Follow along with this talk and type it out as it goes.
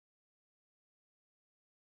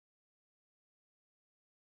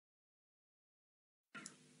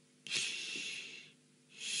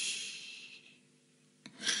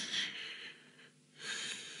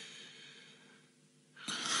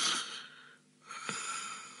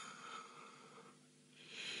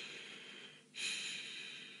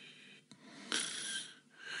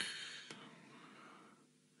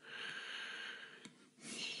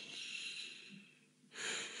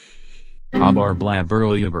Abar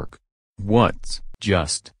blabberlyberk. What's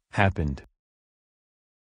just happened?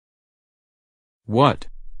 What?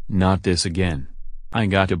 Not this again. I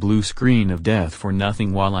got a blue screen of death for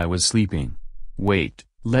nothing while I was sleeping. Wait,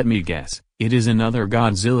 let me guess, it is another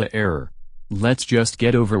Godzilla error. Let's just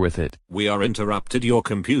get over with it. We are interrupted your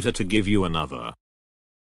computer to give you another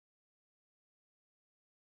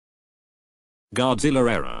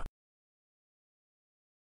Godzilla error.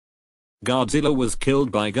 Godzilla was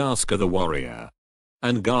killed by Gaska the warrior.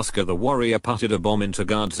 And Gaska the warrior putted a bomb into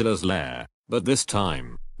Godzilla's lair, but this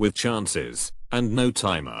time, with chances, and no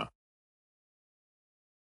timer.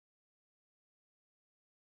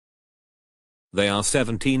 They are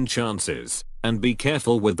 17 chances, and be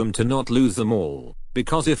careful with them to not lose them all,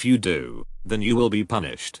 because if you do, then you will be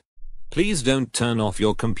punished. Please don't turn off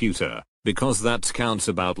your computer, because that counts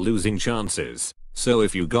about losing chances, so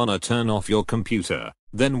if you gonna turn off your computer,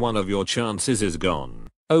 then one of your chances is gone.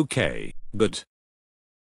 Okay, but...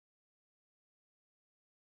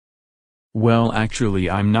 Well, actually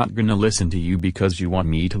I'm not gonna listen to you because you want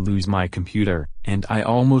me to lose my computer, and I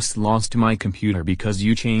almost lost my computer because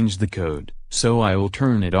you changed the code, so I will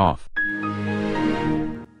turn it off.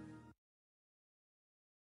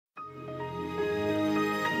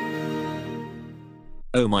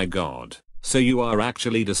 Oh my god, so you are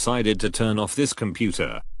actually decided to turn off this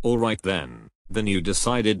computer, alright then you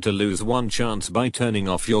decided to lose one chance by turning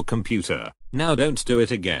off your computer, now don't do it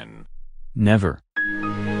again. Never.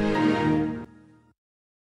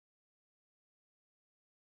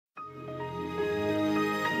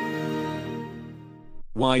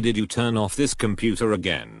 Why did you turn off this computer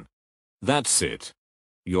again? That's it.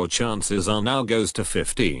 Your chances are now goes to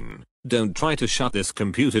 15, don't try to shut this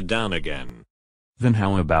computer down again. Then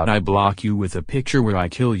how about I block you with a picture where I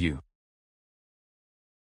kill you?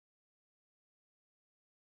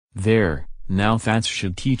 There, now that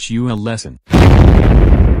should teach you a lesson.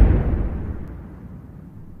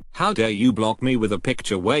 How dare you block me with a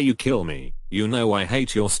picture where you kill me? You know I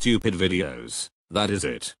hate your stupid videos, that is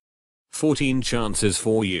it. 14 chances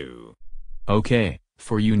for you. Okay,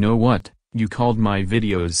 for you know what, you called my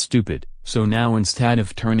videos stupid, so now instead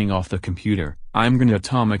of turning off the computer, I'm gonna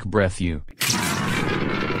atomic breath you.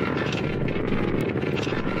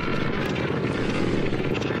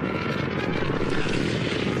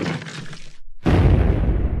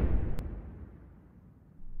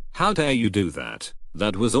 How dare you do that?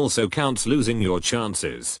 That was also counts losing your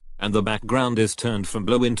chances, and the background is turned from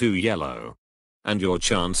blue into yellow. And your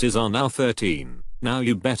chances are now 13, now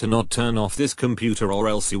you better not turn off this computer or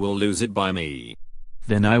else you will lose it by me.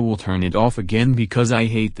 Then I will turn it off again because I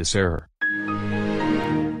hate this error.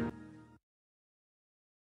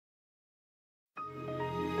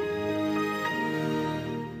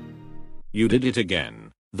 You did it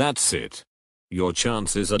again, that's it. Your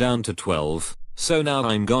chances are down to 12, so now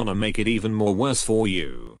I'm gonna make it even more worse for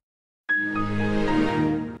you.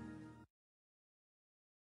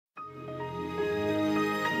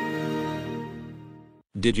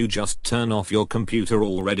 Did you just turn off your computer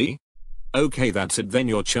already? Okay, that's it, then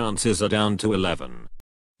your chances are down to 11.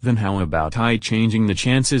 Then how about I changing the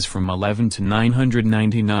chances from 11 to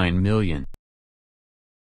 999 million?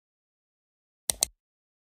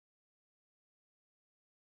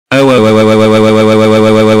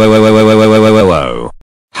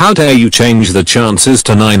 How dare you change the chances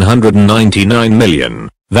to 999 million?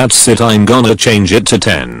 That's it, I'm gonna change it to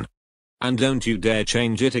 10. And don't you dare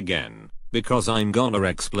change it again, because I'm gonna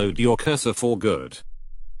explode your cursor for good.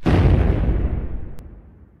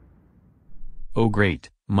 Oh great,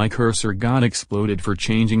 my cursor got exploded for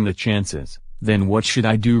changing the chances. Then what should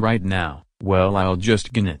I do right now? Well, I'll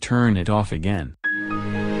just gonna turn it off again.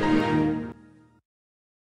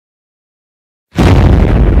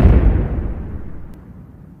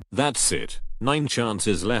 That's it, 9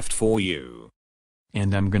 chances left for you.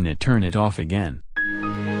 And I'm gonna turn it off again.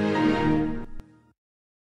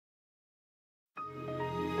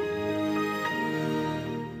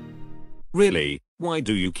 Really, why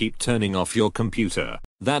do you keep turning off your computer?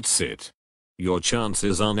 That's it. Your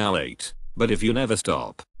chances are now 8, but if you never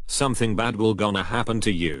stop, something bad will gonna happen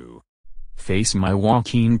to you. Face my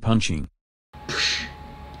walking punching.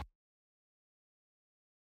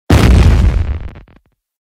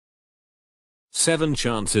 7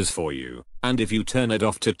 chances for you, and if you turn it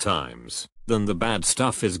off 2 times, then the bad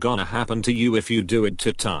stuff is gonna happen to you if you do it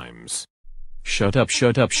 2 times. Shut up,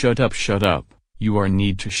 shut up, shut up, shut up. You are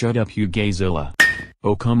need to shut up, you Godzilla.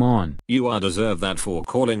 Oh come on. You are deserve that for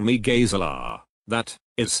calling me Godzilla. That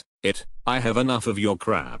is it. I have enough of your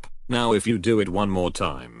crap. Now if you do it one more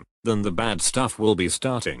time, then the bad stuff will be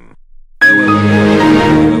starting.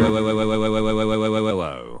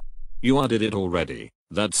 You did it already.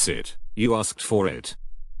 That's it. You asked for it.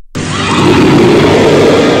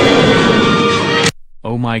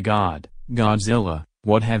 Oh my god, Godzilla,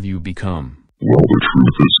 what have you become? Well, the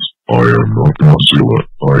truth is, I am not Godzilla,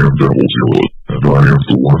 I am Devilzilla, and I am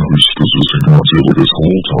the one who's possessing Godzilla this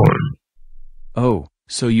whole time. Oh,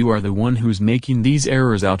 so you are the one who's making these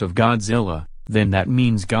errors out of Godzilla, then that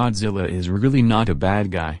means Godzilla is really not a bad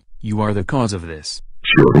guy, you are the cause of this.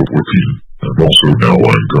 Shut up, Joaquin, and also now I'm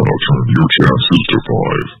gonna turn your chances to 5,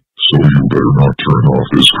 so you better not turn off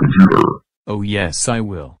this computer. Oh yes I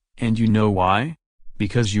will, and you know why?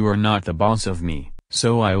 Because you are not the boss of me,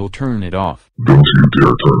 so I will turn it off. Don't you dare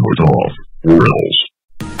turn it off, or else.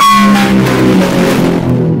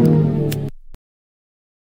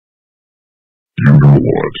 You know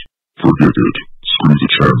what? Forget it. Screw the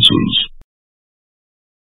chances.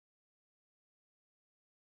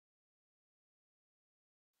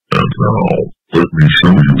 And now, let me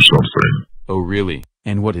show you something. Oh really,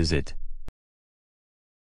 and what is it?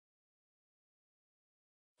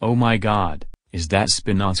 Oh my god, is that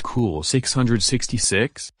Spinot's Cool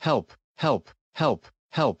 666? Help, help, help,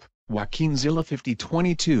 help, Joaquinzilla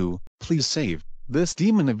 5022, please save. This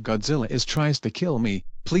demon of Godzilla tries to kill me,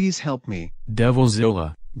 please help me.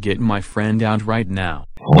 Devilzilla, get my friend out right now.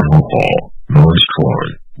 Ha ha ha, nice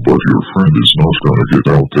try, but your friend is not gonna get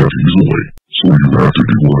out that easily, so you have to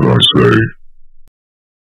do what I say.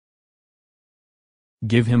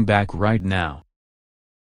 Give him back right now.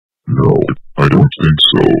 No, I don't think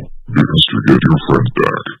so, because to get your friend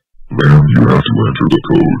back, then you have to enter the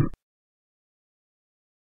code.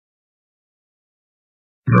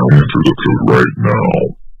 Now enter the code right now.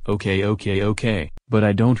 Okay, but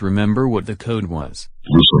I don't remember what the code was.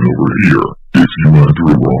 Listen over here, if you enter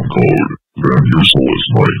a wrong code, then your soul is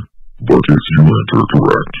mine. But if you enter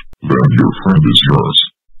correct, then your friend is yours.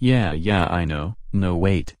 Yeah, I know. No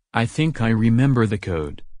wait, I think I remember the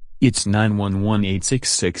code. It's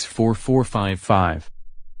 911-866-4455.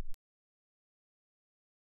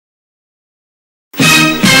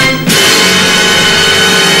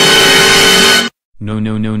 No.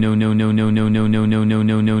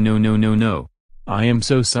 I am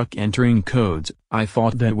so suck entering codes, I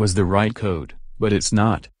thought that was the right code, but it's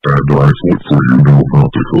not. And I thought for you know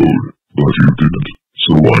about the code, but you didn't.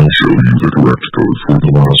 So I'll show you the correct code for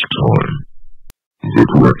the last time. The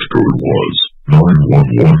correct code was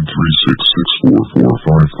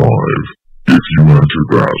 911-366-4455. If you enter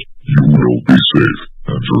that, you will be safe,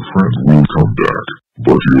 and your friend will come back.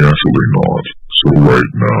 But you actually not, so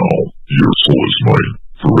right now, your soul is mine,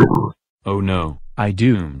 forever. Oh no, I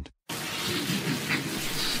doomed.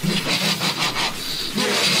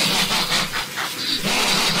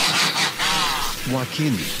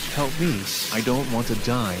 Joaquin, help me, I don't want to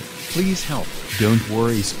die, please help. Don't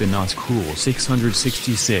worry Spinot's Cool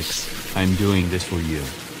 666, I'm doing this for you.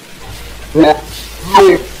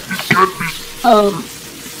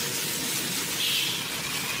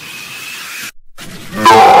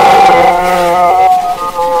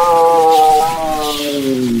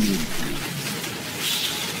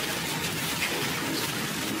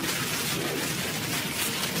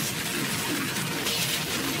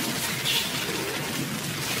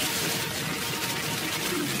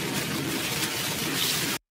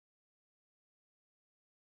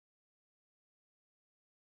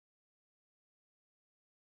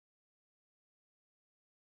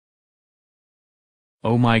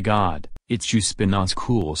 Oh my god, it's you Spinot's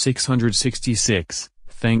Cool 666,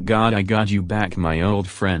 thank god I got you back my old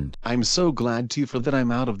friend. I'm so glad too for that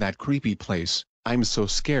I'm out of that creepy place, I'm so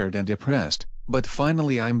scared and depressed, but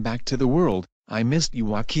finally I'm back to the world, I missed you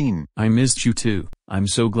Joaquin. I missed you too, I'm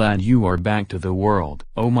so glad you are back to the world.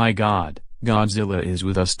 Oh my god, Godzilla is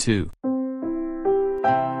with us too.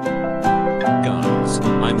 Guys,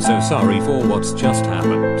 I'm so sorry for what's just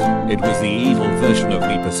happened. It was the evil version of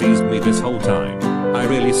me perceived me this whole time. I'm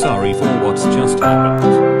really sorry for what's just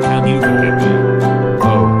happened. Can you forgive me?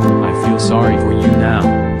 Oh, I feel sorry for you now.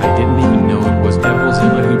 I didn't even know it was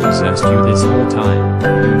Devilzilla who possessed you this whole time.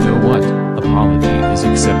 You know what? Apology is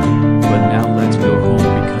accepted. But now let's go home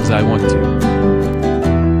because I want to.